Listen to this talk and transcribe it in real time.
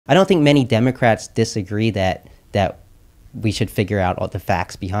I don't think many Democrats disagree that we should figure out all the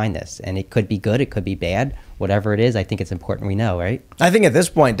facts behind this. And it could be good, it could be bad. Whatever it is, I think it's important we know, right? I think at this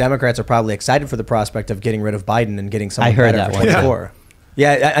point, Democrats are probably excited for the prospect of getting rid of Biden and getting someone better that for one, 24.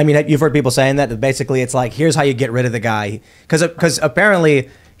 Yeah, I mean, you've heard people saying that basically it's like, here's how you get rid of the guy. Because apparently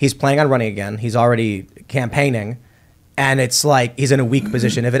he's planning on running again. He's already campaigning. And it's like he's in a weak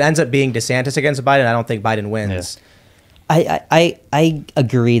position. If it ends up being DeSantis against Biden, I don't think Biden wins. Yeah. I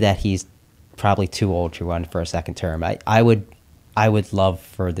agree that he's probably too old to run for a second term. I would love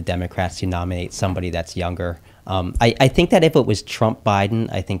for the Democrats to nominate somebody that's younger. I think that if it was Trump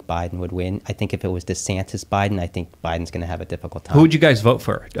Biden, I think Biden would win. I think if it was DeSantis Biden, I think Biden's going to have a difficult time. Who would you guys vote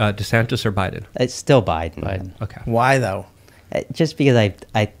for, DeSantis or Biden? It's still Biden. Okay. Why though? Just because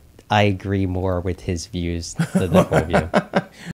I agree more with his views than the whole view.